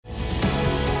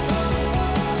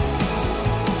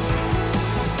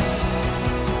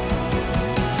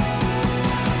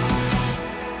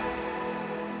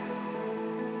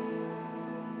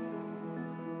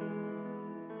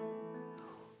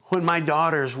When my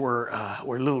daughters were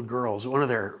little girls, one of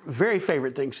their very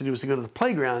favorite things to do was to go to the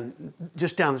playground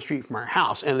just down the street from our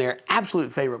house. And their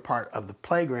absolute favorite part of the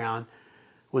playground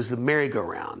was the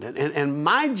merry-go-round. And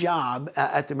my job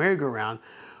at the merry-go-round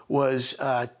was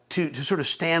to sort of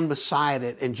stand beside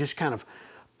it and just kind of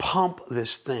pump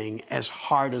this thing as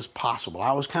hard as possible.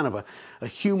 I was kind of a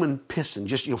human piston,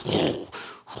 just,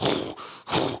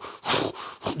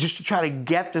 just to try to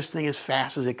get this thing as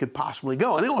fast as it could possibly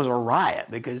go. And it was a riot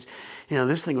because,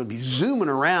 this thing would be zooming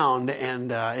around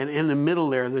and in the middle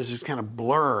there's this kind of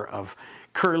blur of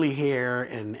curly hair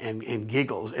and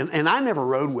giggles. And I never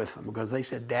rode with them because they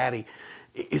said, Daddy,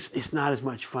 it's not as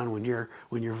much fun when you're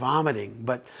vomiting.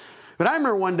 But I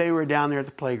remember one day we were down there at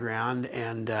the playground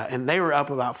and they were up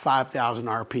about 5,000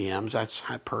 RPMs. That's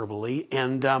hyperbole.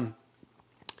 And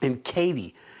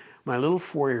Katie, my little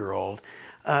 4-year-old,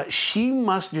 she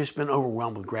must have just been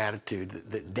overwhelmed with gratitude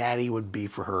that Daddy would be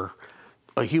for her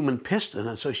a human piston.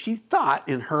 And so she thought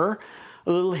in her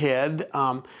little head,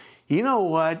 you know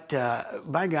what,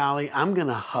 by golly, I'm going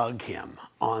to hug him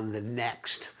on the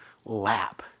next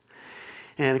lap.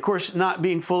 And of course, not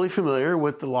being fully familiar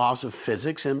with the laws of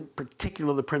physics, and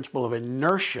particularly the principle of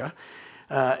inertia,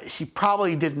 she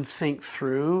probably didn't think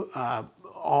through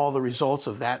all the results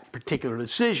of that particular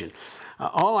decision.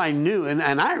 All I knew, and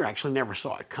I actually never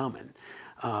saw it coming,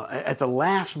 at the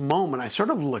last moment I sort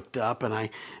of looked up and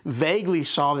I vaguely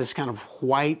saw this kind of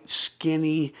white,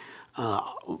 skinny,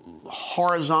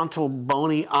 horizontal,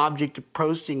 bony object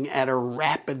approaching at a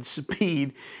rapid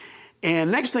speed.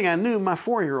 And next thing I knew, my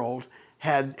 4-year-old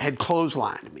had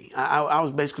clotheslined me. I was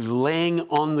basically laying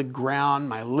on the ground.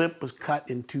 My lip was cut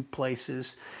in 2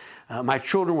 places. My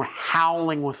children were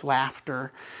howling with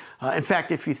laughter. In fact,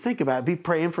 if you think about it, be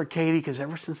praying for Katie, because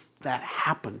ever since that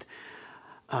happened,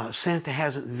 Santa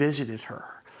hasn't visited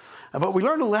her. But we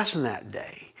learned a lesson that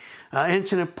day. And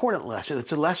it's an important lesson.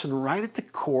 It's a lesson right at the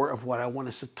core of what I want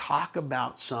us to talk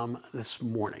about some this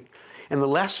morning. And the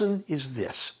lesson is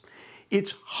this: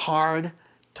 it's hard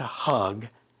to hug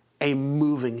a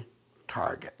moving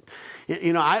target.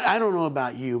 I don't know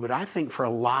about you, but I think for a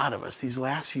lot of us, these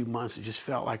last few months, it just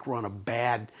felt like we're on a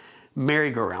bad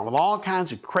merry-go-round with all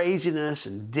kinds of craziness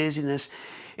and dizziness.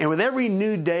 And with every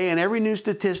new day and every new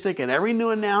statistic and every new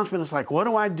announcement, it's like, what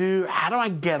do I do? How do I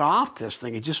get off this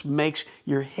thing? It just makes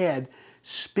your head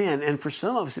spin. And for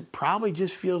some of us, it probably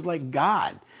just feels like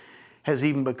God has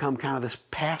even become kind of this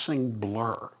passing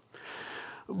blur.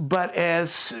 But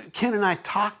as Ken and I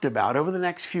talked about, over the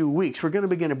next few weeks, we're going to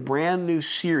begin a brand new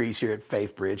series here at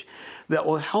Faith Bridge that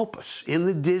will help us in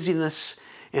the dizziness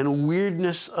and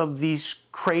weirdness of these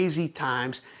crazy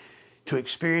times to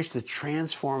experience the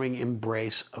transforming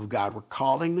embrace of God. We're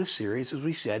calling this series, as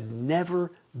we said,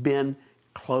 Never Been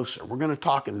Closer. We're going to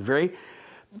talk in very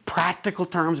practical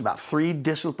terms about 3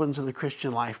 disciplines of the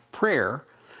Christian life: prayer,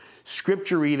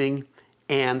 scripture reading,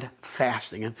 and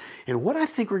fasting. And what I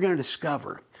think we're going to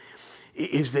discover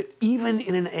is that even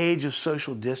in an age of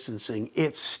social distancing,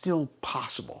 it's still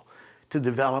possible to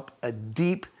develop a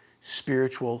deep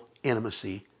spiritual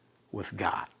intimacy with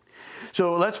God.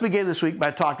 So let's begin this week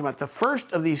by talking about the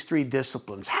first of these 3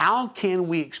 disciplines. How can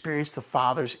we experience the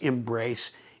Father's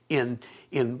embrace in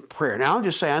prayer? Now, I'll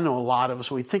just say, I know a lot of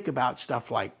us, when we think about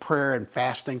stuff like prayer and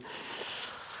fasting,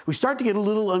 we start to get a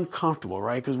little uncomfortable,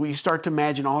 right? Because we start to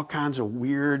imagine all kinds of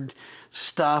weird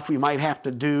stuff. We might have to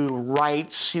do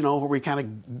rites, where we kind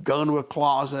of go into a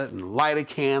closet and light a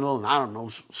candle and, I don't know,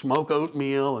 smoke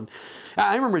oatmeal. And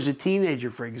I remember as a teenager,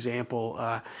 for example,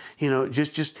 I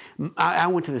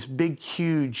went to this big,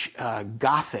 huge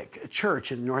Gothic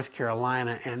church in North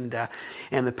Carolina, and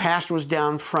the pastor was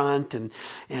down front and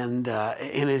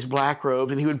in his black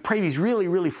robes, and he would pray these really,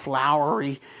 really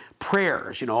flowery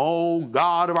prayers, oh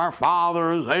God of our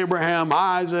fathers, Abraham,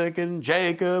 Isaac, and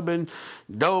Jacob, and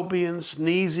Dopey and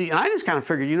Sneezy. And I just kind of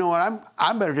figured, you know what,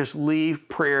 I better just leave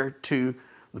prayer to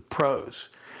the pros.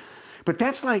 But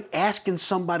that's like asking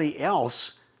somebody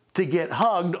else to get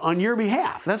hugged on your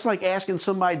behalf. That's like asking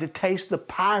somebody to taste the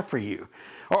pie for you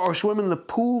or swim in the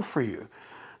pool for you.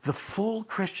 The full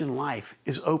Christian life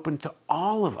is open to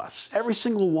all of us, every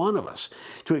single one of us,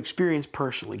 to experience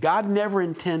personally. God never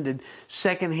intended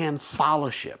secondhand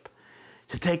fellowship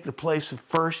to take the place of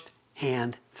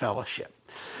first-hand fellowship.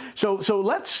 So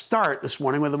let's start this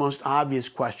morning with the most obvious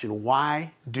question.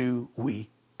 Why do we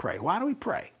pray? Why do we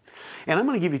pray? And I'm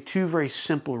going to give you 2 very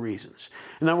simple reasons.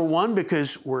 Number 1,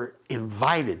 because we're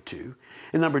invited to.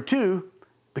 And number 2,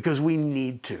 because we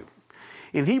need to.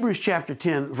 In Hebrews chapter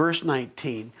 10, verse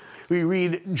 19, we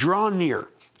read, "Draw near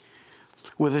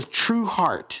with a true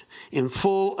heart in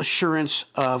full assurance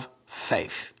of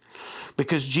faith,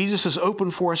 because Jesus has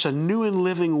opened for us a new and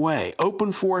living way,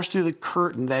 opened for us through the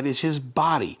curtain that is his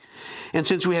body. And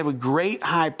since we have a great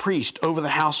high priest over the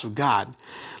house of God,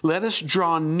 let us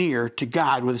draw near to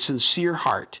God with a sincere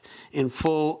heart in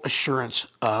full assurance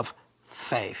of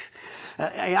faith.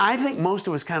 I think most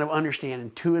of us kind of understand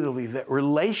intuitively that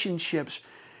relationships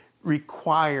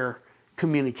require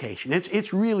communication.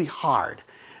 It's really hard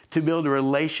to build a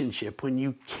relationship when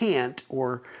you can't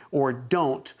or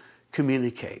don't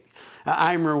communicate.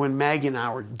 I remember when Maggie and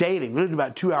I were dating, we lived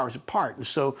about 2 hours apart, and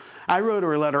so I wrote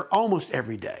her a letter almost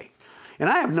every day. And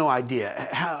I have no idea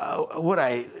what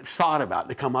I thought about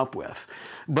to come up with.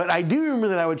 But I do remember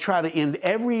that I would try to end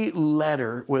every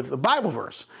letter with a Bible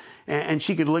verse. And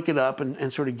she could look it up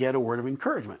and sort of get a word of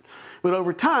encouragement. But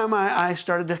over time, I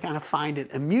started to kind of find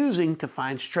it amusing to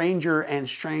find stranger and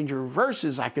stranger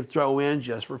verses I could throw in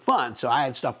just for fun. So I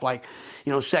had stuff like,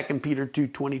 2 Peter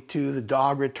 2:22, the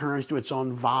dog returns to its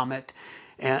own vomit,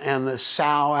 and the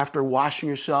sow, after washing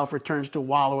herself, returns to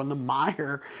wallow in the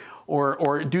mire.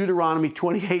 Or Deuteronomy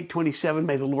 28:27,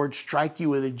 may the Lord strike you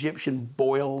with Egyptian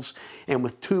boils and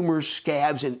with tumors,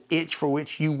 scabs, and itch for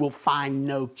which you will find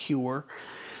no cure.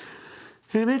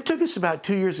 And it took us about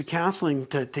 2 years of counseling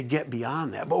to get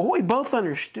beyond that. But what we both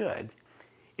understood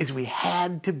is we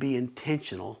had to be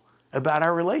intentional about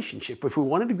our relationship. If we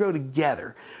wanted to grow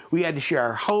together, we had to share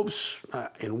our hopes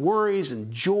and worries and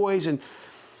joys and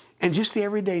just the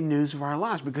everyday news of our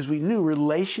lives, because we knew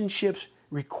relationships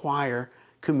require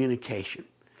communication.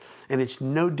 And it's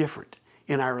no different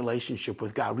in our relationship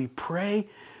with God. We pray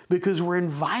because we're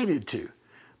invited to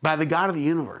by the God of the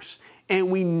universe.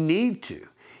 And we need to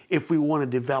if we want to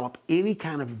develop any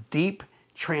kind of deep,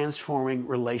 transforming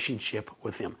relationship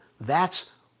with him. That's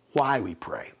why we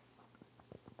pray.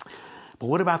 But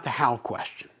what about the how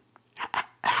question?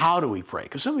 How do we pray?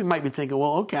 Because some of you might be thinking,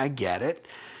 well, okay, I get it.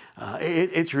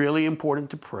 It's really important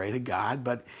to pray to God,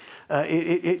 but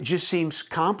it just seems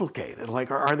complicated.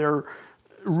 Like, are there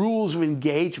rules of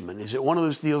engagement? Is it one of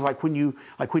those deals like when you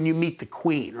meet the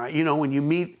Queen, right? When you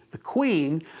meet the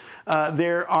Queen,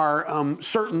 there are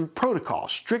certain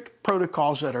protocols, strict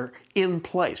protocols that are in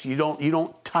place. You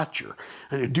don't touch her,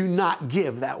 and you do not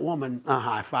give that woman a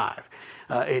high five.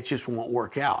 It just won't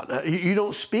work out. You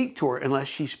don't speak to her unless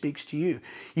she speaks to you.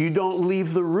 You don't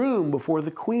leave the room before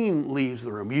the Queen leaves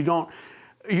the room. You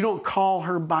don't call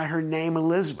her by her name,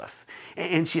 Elizabeth,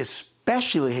 and she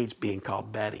especially hates being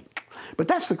called Betty. But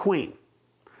that's the Queen.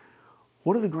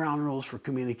 What are the ground rules for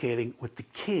communicating with the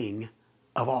King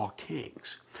of all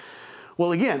kings?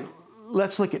 Well, again,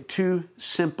 let's look at two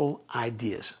simple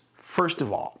ideas. First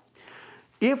of all,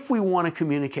 if we want to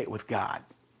communicate with God,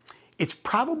 it's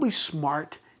probably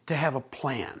smart to have a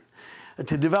plan,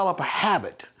 to develop a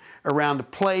habit around a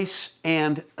place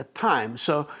and a time.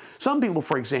 So some people,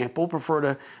 for example,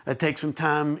 prefer to take some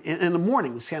time in the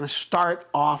mornings, kind of start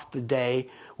off the day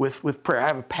with prayer. I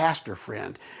have a pastor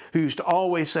friend who used to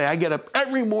always say, I get up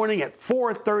every morning at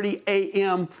 4:30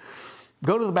 a.m.,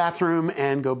 go to the bathroom,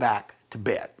 and go back to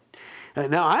bed.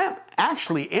 Now, I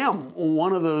actually am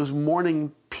one of those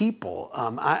morning people.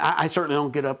 I certainly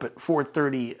don't get up at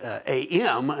 4:30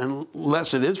 a.m.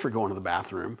 unless it is for going to the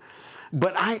bathroom.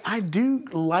 But I do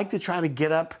like to try to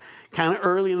get up kind of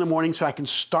early in the morning so I can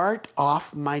start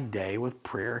off my day with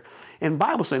prayer and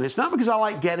Bible study. It's not because I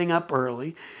like getting up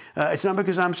early. It's not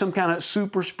because I'm some kind of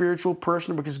super spiritual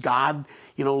person, or because God,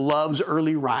 loves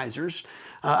early risers.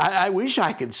 I wish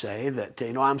I could say that,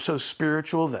 I'm so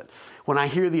spiritual that when I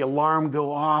hear the alarm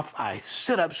go off, I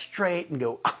sit up straight and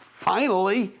go,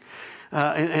 finally.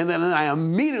 And then I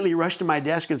immediately rush to my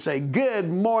desk and say, good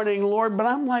morning, Lord. But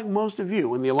I'm like most of you.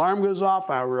 When the alarm goes off,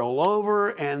 I roll over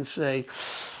and say,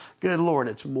 good Lord,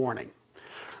 it's morning.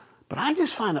 But I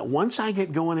just find that once I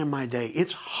get going in my day,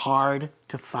 it's hard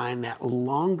to find that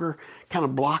longer kind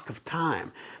of block of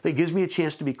time that gives me a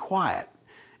chance to be quiet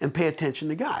and pay attention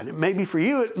to God. And maybe for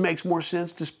you, it makes more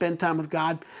sense to spend time with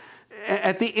God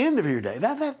at the end of your day.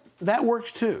 That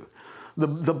works too.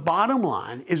 The bottom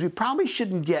line is we probably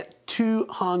shouldn't get too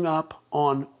hung up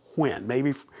on when.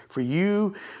 Maybe for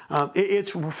you,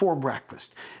 it's before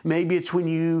breakfast. Maybe it's when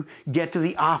you get to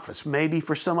the office. Maybe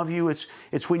for some of you,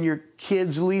 it's when your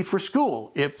kids leave for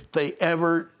school, if they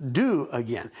ever do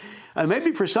again.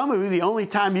 Maybe for some of you, the only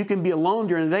time you can be alone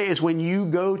during the day is when you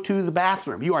go to the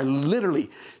bathroom. You are literally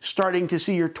starting to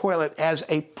see your toilet as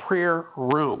a prayer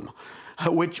room,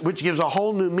 which gives a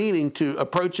whole new meaning to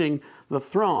approaching the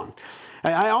throne.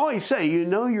 I always say,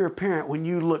 you're a parent when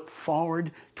you look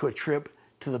forward to a trip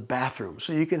to the bathroom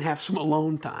so you can have some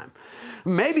alone time.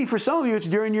 Maybe for some of you, it's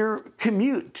during your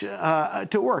commute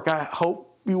to work. I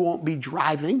hope won't be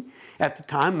driving at the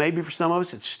time. Maybe for some of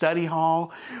us it's study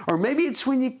hall, or maybe it's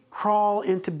when you crawl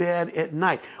into bed at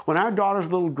night. When our daughters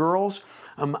were little girls,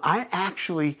 I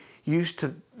actually used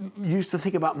to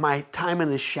think about my time in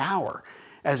the shower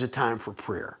as a time for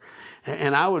prayer.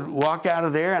 And I would walk out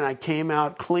of there and I came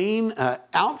out clean,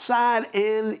 outside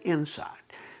and inside.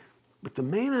 But the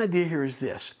main idea here is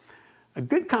this. A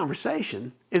good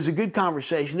conversation is a good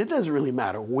conversation. It doesn't really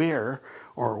matter where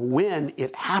or when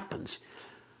it happens.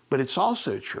 But it's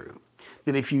also true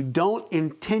that if you don't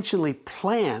intentionally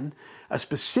plan a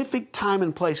specific time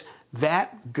and place,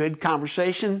 that good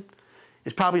conversation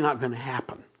is probably not going to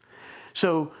happen.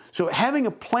 So having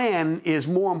a plan is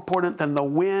more important than the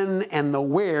when and the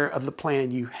where of the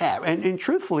plan you have. And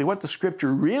truthfully, what the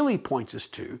Scripture really points us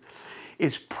to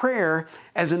is prayer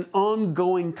as an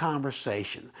ongoing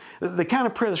conversation. The kind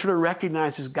of prayer that sort of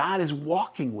recognizes God is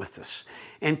walking with us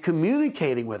and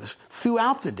communicating with us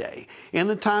throughout the day, in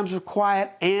the times of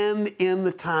quiet and in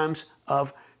the times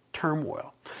of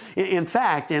turmoil. In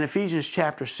fact, in Ephesians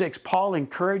chapter 6, Paul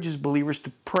encourages believers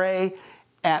to pray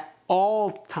at all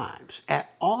times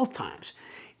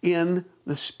in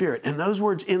the Spirit. And those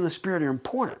words, in the Spirit, are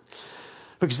important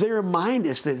because they remind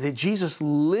us that Jesus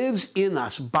lives in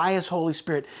us by His Holy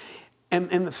Spirit.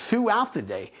 And throughout the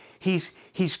day, He's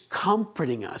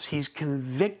comforting us. He's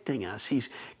convicting us. He's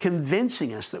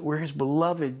convincing us that we're His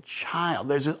beloved child.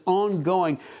 There's an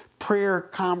ongoing prayer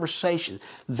conversation.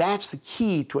 That's the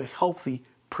key to a healthy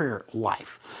prayer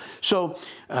life. So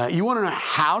you want to know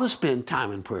how to spend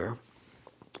time in prayer?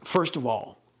 First of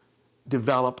all,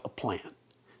 develop a plan.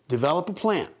 Develop a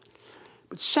plan.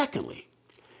 But secondly,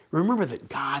 remember that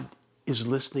God is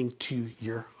listening to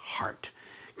your heart.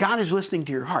 God is listening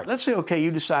to your heart. Let's say, okay, you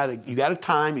decided you got a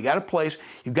time, you got a place,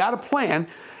 you got a plan,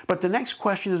 but the next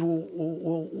question is,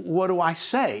 well, what do I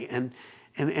say? And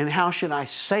how should I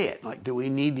say it? Like, do we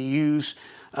need to use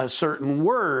certain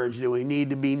words? Do we need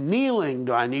to be kneeling?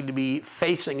 Do I need to be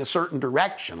facing a certain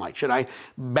direction? Like, should I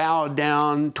bow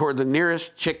down toward the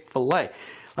nearest Chick-fil-A?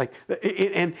 Like,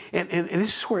 and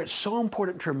this is where it's so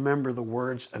important to remember the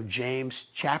words of James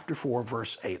chapter 4,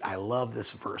 verse 8. I love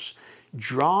this verse.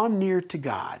 Draw near to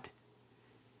God,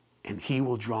 and He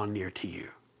will draw near to you.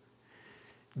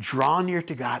 Draw near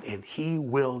to God, and He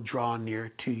will draw near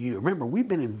to you. Remember, we've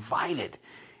been invited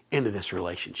into this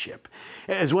relationship.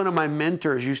 As one of my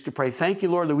mentors used to pray, thank you,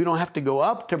 Lord, that we don't have to go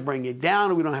up to bring you down,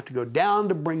 and we don't have to go down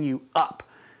to bring you up.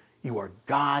 You are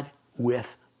God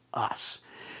with us.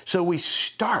 So we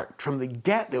start from the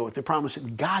get-go with the promise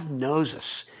that God knows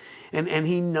us, and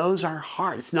He knows our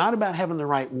heart. It's not about having the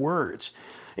right words.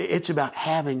 It's about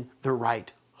having the right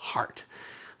heart.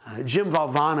 Jim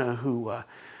Valvano, who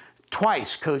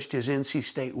twice coached his NC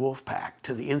State Wolfpack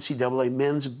to the NCAA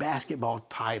men's basketball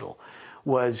title,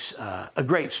 was a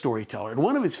great storyteller. And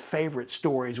one of his favorite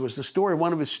stories was the story of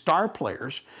one of his star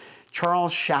players,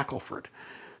 Charles Shackelford,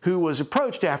 who was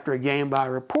approached after a game by a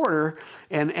reporter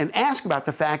and asked about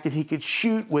the fact that he could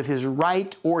shoot with his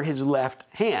right or his left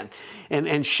hand. And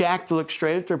Shaq looked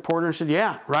straight at the reporter and said,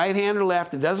 yeah, right hand or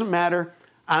left, it doesn't matter,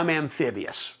 I'm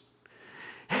amphibious.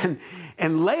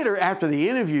 And later, after the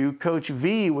interview, Coach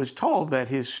V was told that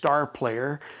his star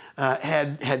player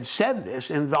had said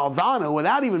this, and Valvano,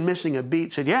 without even missing a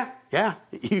beat, said, yeah,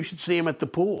 you should see him at the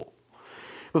pool.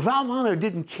 But Valvano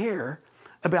didn't care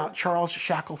about Charles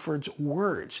Shackelford's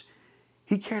words.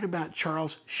 He cared about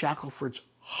Charles Shackelford's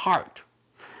heart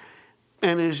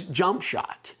and his jump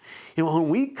shot. You know, when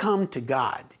we come to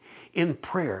God in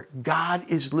prayer, God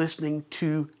is listening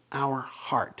to our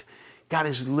heart. God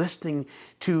is listening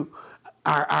to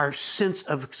our sense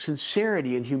of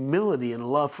sincerity and humility and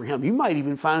love for Him. You might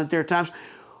even find that there are times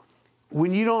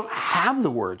when you don't have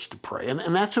the words to pray,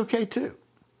 and that's okay too.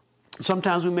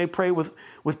 Sometimes we may pray with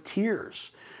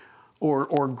tears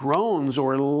or groans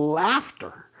or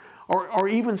laughter or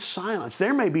even silence.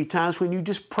 There may be times when you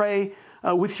just pray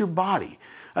with your body.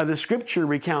 The Scripture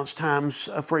recounts times,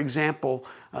 for example,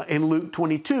 in Luke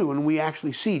 22, when we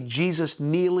actually see Jesus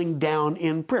kneeling down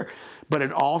in prayer. But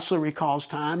it also recalls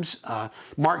times,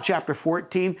 Mark chapter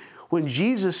 14, when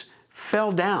Jesus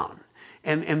fell down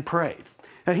and prayed.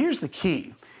 Now here's the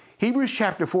key. Hebrews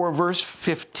chapter 4, verse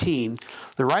 15,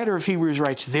 the writer of Hebrews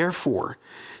writes, therefore,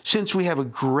 since we have a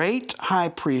great high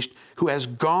priest who has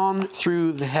gone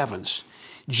through the heavens,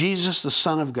 Jesus, the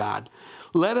Son of God,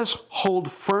 let us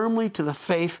hold firmly to the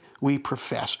faith we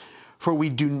profess, for we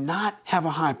do not have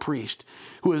a high priest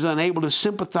who is unable to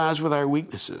sympathize with our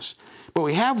weaknesses, but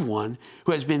we have one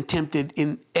who has been tempted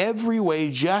in every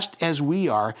way just as we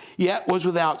are, yet was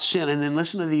without sin. And then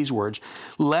listen to these words.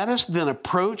 Let us then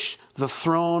approach the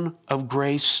throne of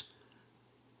grace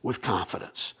with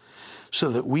confidence, so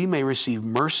that we may receive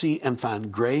mercy and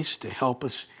find grace to help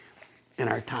us in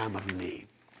our time of need.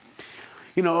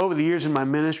 You know, over the years in my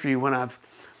ministry, when I've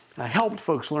helped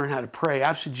folks learn how to pray,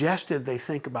 I've suggested they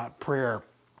think about prayer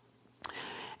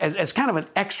as kind of an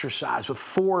exercise with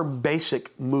 4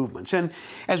 basic movements. And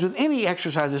as with any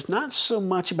exercise, it's not so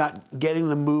much about getting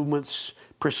the movements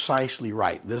precisely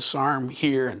right. This arm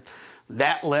here and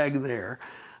that leg there.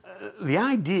 The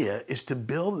idea is to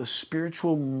build the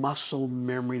spiritual muscle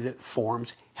memory that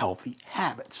forms healthy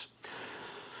habits.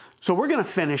 So we're going to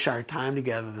finish our time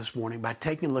together this morning by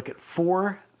taking a look at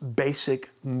 4 basic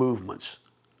movements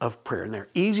of prayer. And they're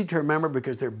easy to remember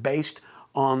because they're based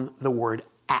on the word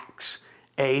ACTS,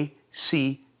 A-C-T-S.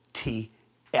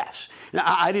 Now,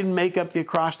 I didn't make up the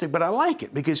acrostic, but I like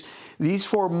it because these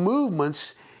 4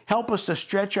 movements help us to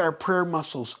stretch our prayer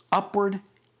muscles upward,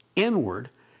 inward,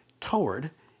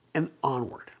 toward, and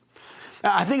onward.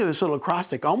 Now, I think of this little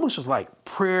acrostic almost as like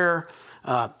prayer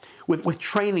with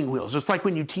training wheels. It's like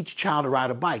when you teach a child to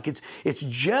ride a bike. It's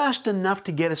just enough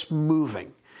to get us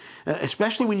moving,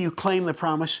 especially when you claim the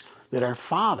promise that our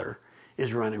Father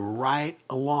is running right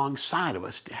alongside of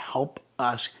us to help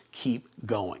us keep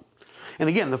going. And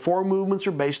again, the 4 movements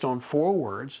are based on 4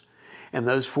 words, and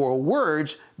those 4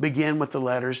 words begin with the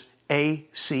letters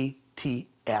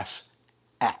A-C-T-S,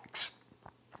 ACTS.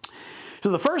 So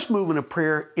the first movement of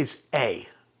prayer is A,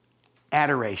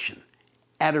 adoration.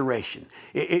 Adoration.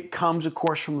 It comes, of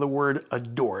course, from the word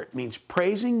adore. It means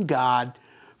praising God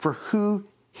for who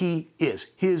He is,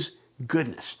 His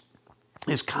goodness,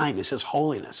 His kindness, His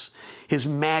holiness, His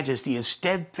majesty, His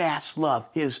steadfast love,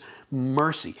 His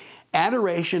mercy.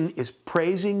 Adoration is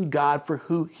praising God for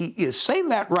who He is. Say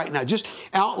that right now, just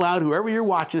out loud, whoever you're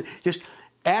watching, just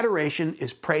adoration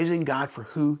is praising God for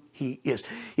who He is.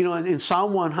 You know, in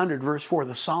Psalm 100, verse 4,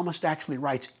 the psalmist actually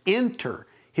writes, enter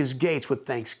His gates with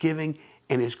thanksgiving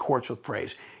and His courts with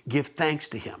praise. Give thanks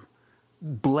to Him.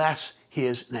 Bless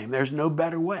His name. There's no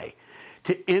better way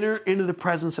to enter into the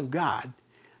presence of God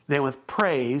than with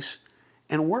praise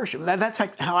and worship. That's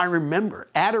like how I remember.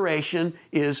 Adoration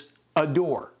is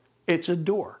adore. It's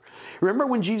adore. Remember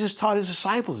when Jesus taught His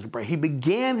disciples to pray? He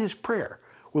began His prayer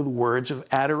with words of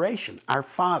adoration. Our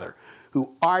Father,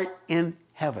 who art in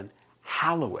heaven,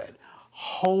 hallowed,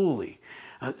 holy,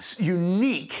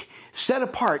 unique, set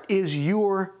apart is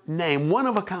your name, one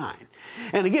of a kind.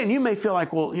 And again, you may feel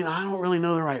like, well, you know, I don't really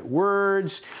know the right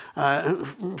words.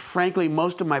 Frankly,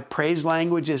 most of my praise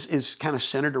language is kind of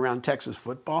centered around Texas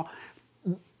football.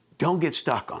 Don't get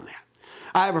stuck on that.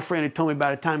 I have a friend who told me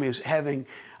about a time he was having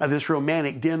this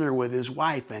romantic dinner with his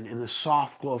wife, and in the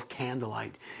soft glow of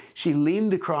candlelight, she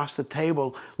leaned across the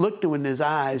table, looked him in his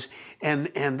eyes, and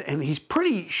he's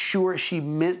pretty sure she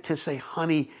meant to say,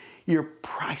 honey, you're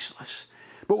priceless.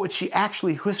 But what she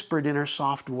actually whispered in her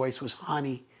soft voice was,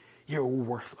 honey, you're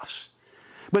worthless.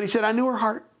 But he said, I knew her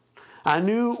heart. I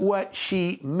knew what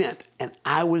she meant, and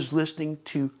I was listening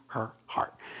to her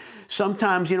heart.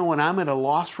 Sometimes, you know, when I'm at a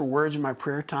loss for words in my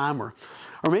prayer time, or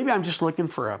maybe I'm just looking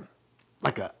for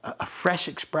a fresh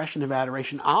expression of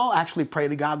adoration, I'll actually pray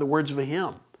to God the words of a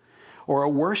hymn or a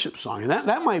worship song. And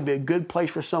that might be a good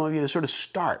place for some of you to sort of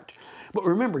start. But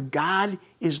remember, God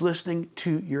is listening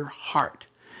to your heart.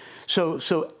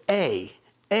 So A,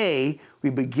 we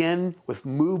begin with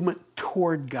movement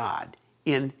toward God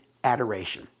in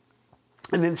adoration.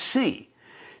 And then C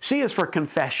is for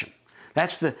confession.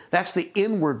 That's the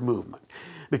inward movement.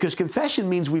 Because confession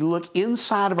means we look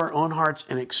inside of our own hearts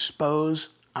and expose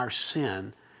our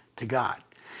sin to God.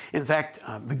 In fact,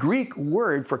 the Greek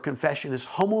word for confession is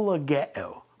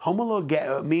homologeo.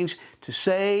 Homologeo means to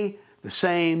say the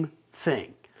same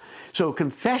thing. So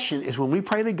confession is when we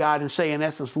pray to God and say, in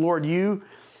essence, Lord, you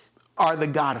are the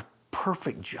God of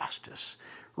perfect justice,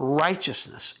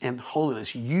 righteousness, and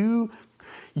holiness. You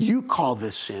call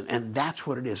this sin, and that's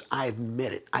what it is. I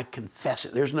admit it. I confess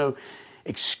it. There's no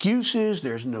excuses.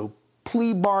 There's no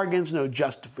plea bargains, no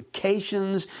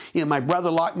justifications. You know, my brother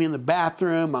locked me in the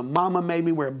bathroom. My mama made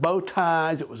me wear bow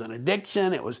ties. It was an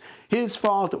addiction. It was his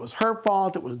fault. It was her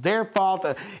fault. It was their fault.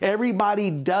 Everybody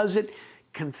does it.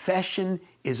 Confession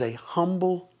is a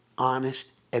humble,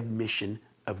 honest admission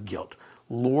of guilt.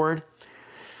 Lord,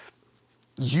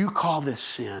 you call this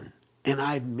sin, and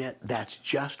I admit that's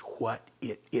just what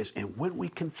it is. And when we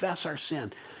confess our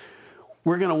sin,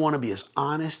 we're going to want to be as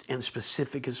honest and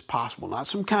specific as possible. Not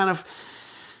some kind of,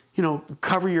 you know,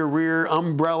 cover your rear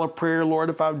umbrella prayer, Lord,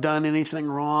 if I've done anything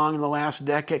wrong in the last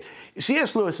decade.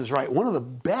 C.S. Lewis is right. One of the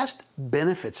best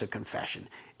benefits of confession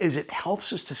is it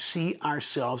helps us to see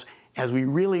ourselves as we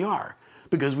really are,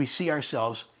 because we see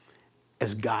ourselves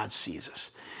as God sees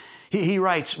us. He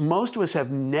writes, most of us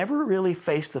have never really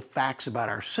faced the facts about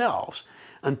ourselves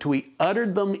until we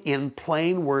uttered them in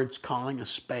plain words, calling a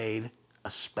spade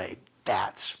a spade.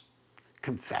 That's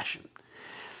confession.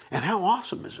 And how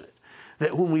awesome is it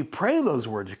that when we pray those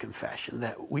words of confession,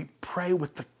 that we pray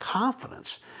with the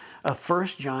confidence of 1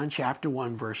 John chapter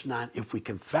 1, verse 9. If we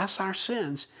confess our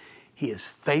sins, He is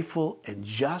faithful and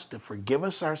just to forgive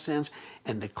us our sins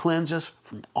and to cleanse us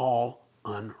from all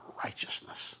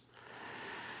unrighteousness.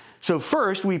 So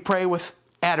first, we pray with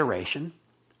adoration,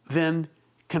 then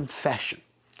confession.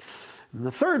 And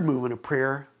the third movement of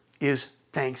prayer is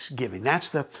thanksgiving. That's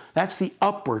the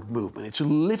upward movement. It's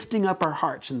lifting up our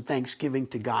hearts in thanksgiving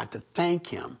to God, to thank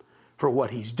Him for what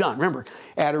He's done. Remember,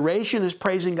 adoration is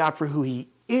praising God for who He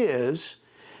is.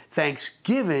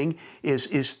 Thanksgiving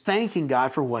is thanking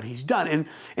God for what He's done.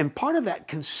 And part of that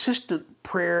consistent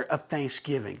prayer of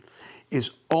thanksgiving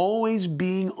is always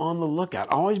being on the lookout,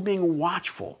 always being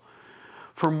watchful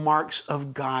for marks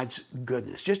of God's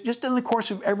goodness. Just in the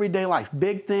course of everyday life,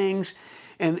 big things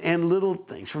and little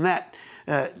things. From that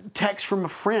text from a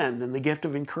friend and the gift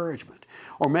of encouragement.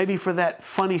 Or maybe for that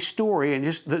funny story and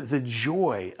just the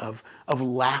joy of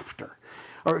laughter.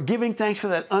 Or giving thanks for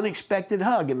that unexpected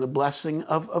hug and the blessing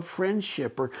of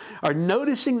friendship. Or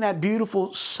noticing that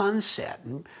beautiful sunset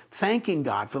and thanking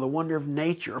God for the wonder of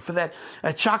nature. Or for that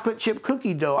chocolate chip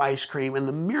cookie dough ice cream and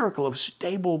the miracle of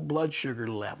stable blood sugar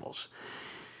levels.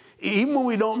 Even when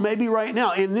we don't, maybe right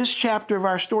now, in this chapter of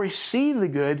our story, see the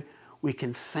good, we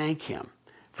can thank Him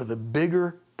for the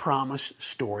bigger promised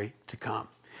story to come.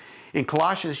 In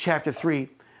Colossians chapter 3,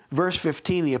 verse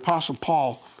 15, the Apostle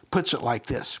Paul puts it like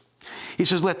this. He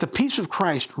says, let the peace of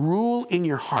Christ rule in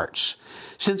your hearts,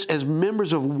 since as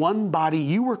members of one body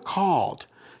you were called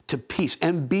to peace,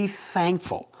 and be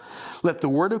thankful. Let the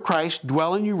word of Christ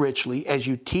dwell in you richly as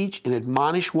you teach and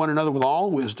admonish one another with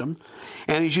all wisdom,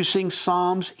 and as you sing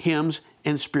psalms, hymns,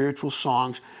 and spiritual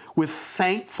songs with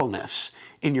thankfulness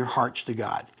in your hearts to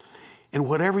God. And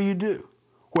whatever you do,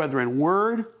 whether in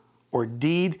word or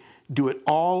deed, do it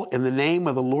all in the name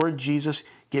of the Lord Jesus,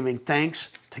 giving thanks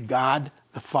to God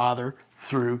the Father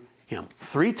through Him.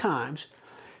 3 times,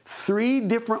 3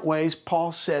 different ways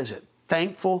Paul says it.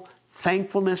 Thankful,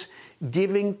 thankfulness,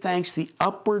 giving thanks. The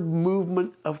upward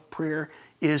movement of prayer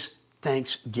is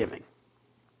thanksgiving.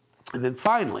 And then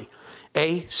finally,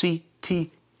 ACTS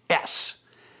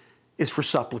is for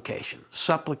supplication.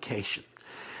 Supplication.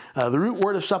 The root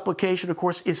word of supplication, of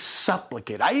course, is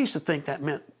supplicate. I used to think that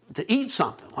meant to eat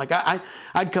something. Like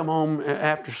I'd come home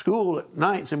after school at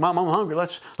night and say, Mom, I'm hungry.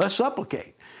 Let's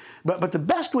supplicate. But the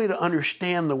best way to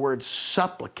understand the word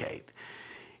supplicate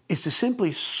is to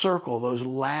simply circle those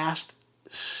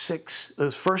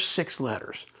first 6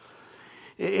 letters.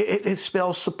 It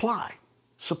spells supply.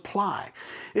 Supply.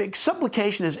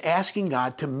 Supplication is asking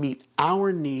God to meet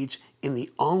our needs in the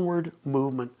onward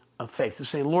movement of faith. To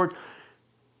say, Lord,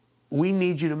 we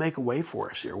need you to make a way for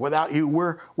us here. Without you,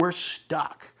 we're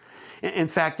stuck. In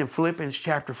fact, in Philippians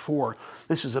chapter 4,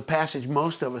 this is a passage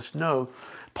most of us know,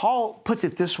 Paul puts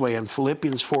it this way in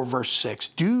Philippians 4, verse 6,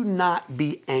 do not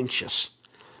be anxious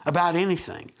about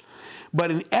anything, but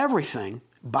in everything,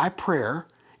 by prayer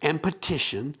and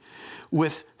petition,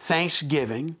 with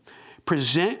thanksgiving,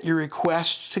 present your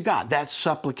requests to God. That's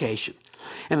supplication.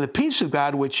 And the peace of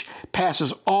God, which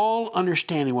passes all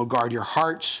understanding, will guard your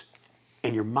hearts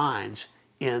and your minds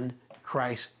in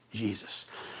Christ Jesus.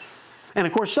 And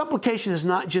of course, supplication is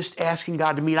not just asking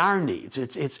God to meet our needs.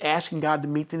 It's asking God to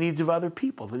meet the needs of other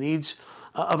people, the needs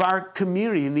of our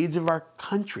community, the needs of our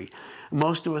country.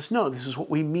 Most of us know this is what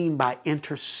we mean by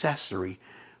intercessory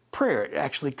prayer. It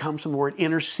actually comes from the word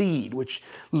intercede, which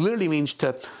literally means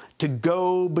to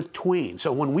go between.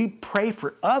 So when we pray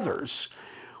for others,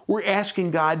 we're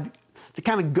asking God to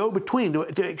kind of go between,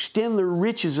 to extend the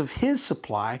riches of His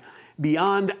supply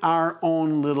beyond our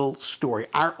own little story,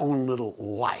 our own little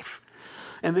life.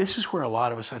 And this is where a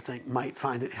lot of us, I think, might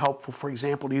find it helpful, for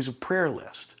example, to use a prayer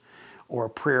list or a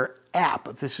prayer app,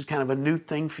 if this is kind of a new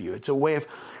thing for you. It's a way of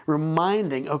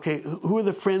reminding, okay, who are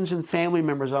the friends and family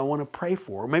members I want to pray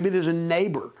for? Or maybe there's a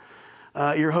neighbor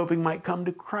you're hoping might come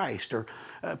to Christ, or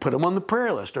put them on the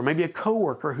prayer list. Or maybe a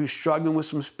coworker who's struggling with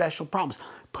some special problems.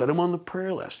 Put them on the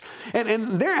prayer list.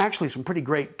 And there are actually some pretty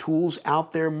great tools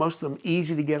out there, most of them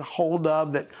easy to get a hold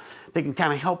of, that they can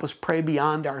kind of help us pray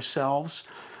beyond ourselves.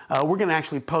 We're going to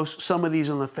actually post some of these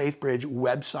on the FaithBridge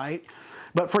website.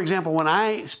 But for example, when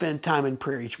I spend time in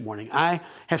prayer each morning, I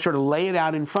have sort of laid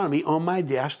out in front of me on my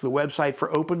desk the website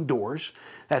for Open Doors.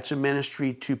 That's a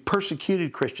ministry to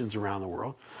persecuted Christians around the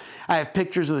world. I have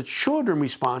pictures of the children we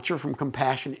sponsor from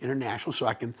Compassion International so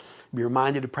I can be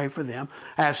reminded to pray for them.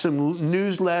 I have some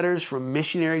newsletters from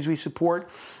missionaries we support.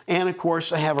 And of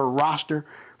course, I have a roster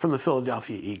from the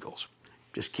Philadelphia Eagles.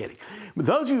 Just kidding. But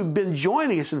those of you who've been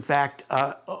joining us, in fact,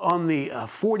 on the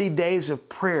 40 Days of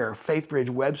Prayer FaithBridge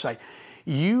website,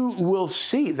 you will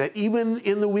see that even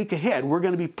in the week ahead, we're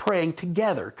going to be praying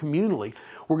together communally.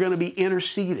 We're going to be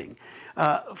interceding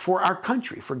for our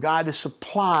country, for God to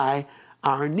supply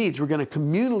our needs. We're going to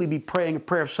communally be praying a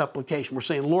prayer of supplication. We're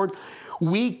saying, Lord,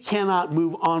 we cannot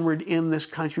move onward in this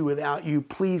country without you.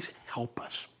 Please help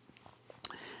us.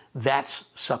 That's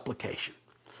supplication.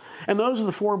 And those are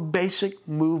the four basic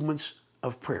movements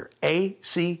of prayer.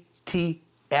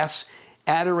 ACTS,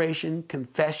 adoration,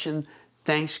 confession,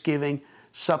 thanksgiving,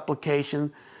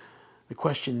 supplication. The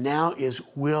question now is,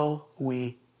 will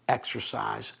we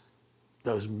exercise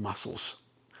those muscles?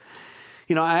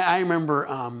 You know, I remember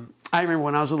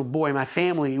when I was a little boy, my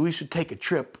family, we used to take a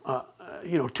trip,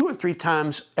 2 or 3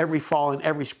 times every fall and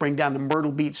every spring down to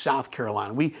Myrtle Beach, South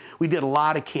Carolina. We did a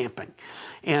lot of camping.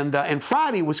 And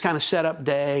Friday was kind of set-up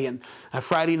day, and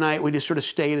Friday night we just sort of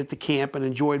stayed at the camp and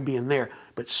enjoyed being there.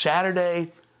 But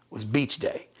Saturday was beach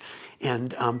day.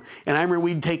 And I remember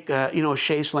we'd take, a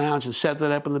chaise lounge and set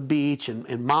that up on the beach,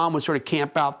 and Mom would sort of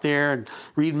camp out there and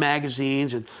read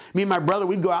magazines. And me and my brother,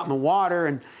 we'd go out in the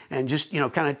water and just,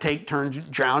 kind of take turns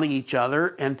drowning each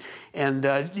other and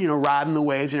riding the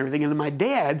waves and everything. And then my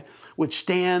dad would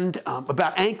stand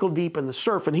about ankle deep in the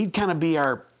surf, and he'd kind of be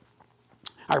our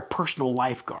personal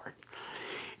lifeguard.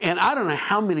 And I don't know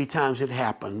how many times it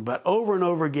happened, but over and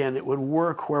over again it would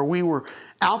work where we were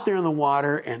out there in the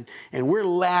water and we're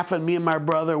laughing, me and my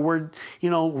brother, we're,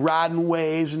 riding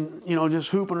waves and,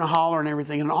 just hooping and hollering and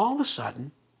everything. And all of a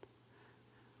sudden,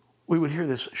 we would hear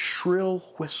this shrill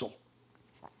whistle.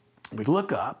 We'd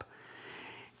look up,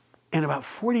 and about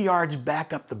 40 yards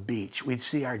back up the beach, we'd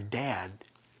see our dad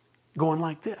going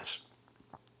like this.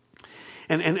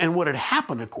 And what had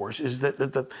happened, of course, is that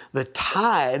the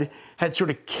tide had sort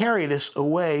of carried us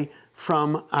away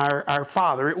from our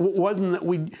father. It wasn't that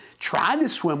we tried to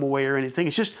swim away or anything.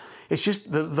 It's just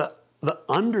the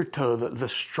undertow, the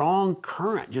strong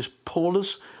current just pulled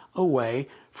us away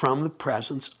from the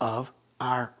presence of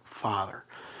our Father.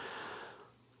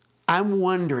 I'm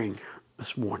wondering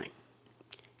this morning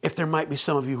if there might be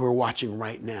some of you who are watching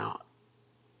right now,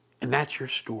 and that's your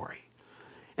story.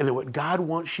 And that what God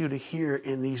wants you to hear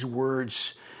in these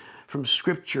words from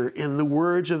Scripture, in the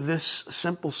words of this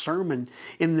simple sermon,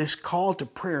 in this call to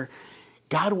prayer,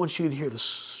 God wants you to hear the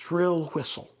shrill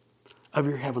whistle of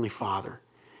your Heavenly Father,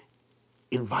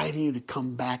 inviting you to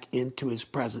come back into His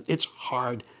presence. It's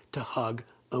hard to hug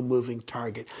a moving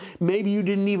target. Maybe you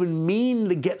didn't even mean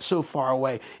to get so far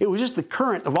away. It was just the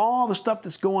current of all the stuff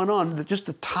that's going on, just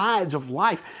the tides of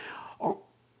life.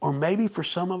 Or maybe for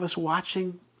some of us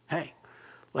watching, hey,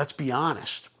 let's be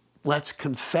honest. Let's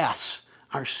confess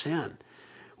our sin.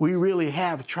 We really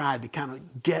have tried to kind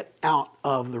of get out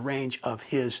of the range of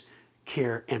His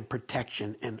care and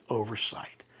protection and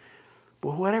oversight.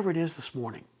 But whatever it is this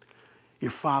morning,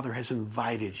 your Father has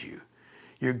invited you.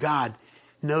 Your God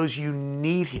knows you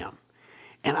need Him.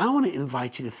 And I want to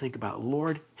invite you to think about,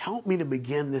 Lord, help me to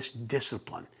begin this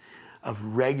discipline of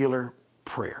regular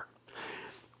prayer.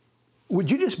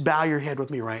 Would you just bow your head with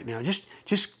me right now?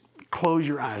 Just close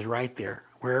your eyes right there,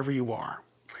 wherever you are.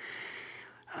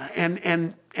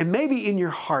 And maybe in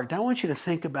your heart, I want you to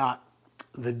think about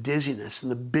the dizziness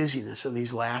and the busyness of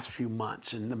these last few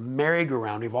months and the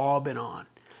merry-go-round we've all been on.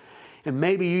 And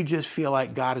maybe you just feel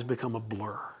like God has become a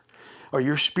blur, or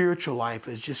your spiritual life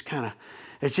is just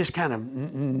kind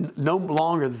of no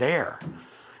longer there.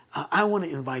 I want to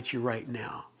invite you right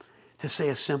now to say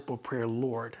a simple prayer.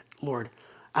 Lord,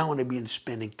 I want to begin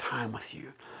spending time with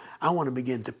you. I want to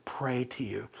begin to pray to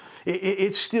you.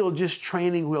 It's still just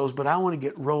training wheels, but I want to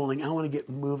get rolling. I want to get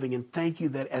moving. And thank you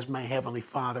that as my Heavenly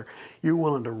Father, you're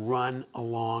willing to run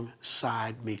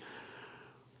alongside me.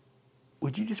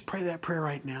 Would you just pray that prayer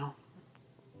right now?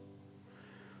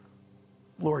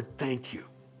 Lord, thank you.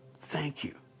 Thank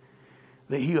you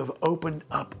that you have opened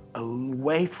up a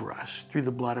way for us through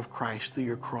the blood of Christ, through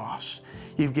your cross.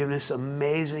 You've given us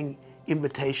amazing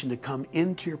invitation to come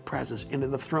into your presence, into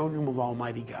the throne room of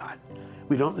Almighty God.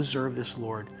 We don't deserve this,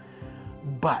 Lord,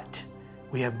 but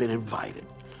we have been invited.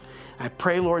 I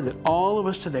pray, Lord, that all of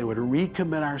us today would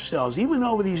recommit ourselves, even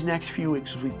over these next few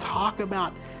weeks, as we talk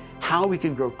about how we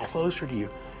can grow closer to you.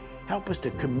 Help us to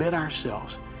commit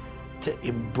ourselves to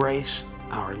embrace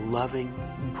our loving,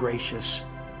 gracious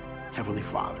Heavenly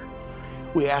Father.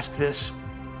 We ask this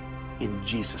in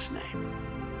Jesus' name.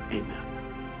 Amen.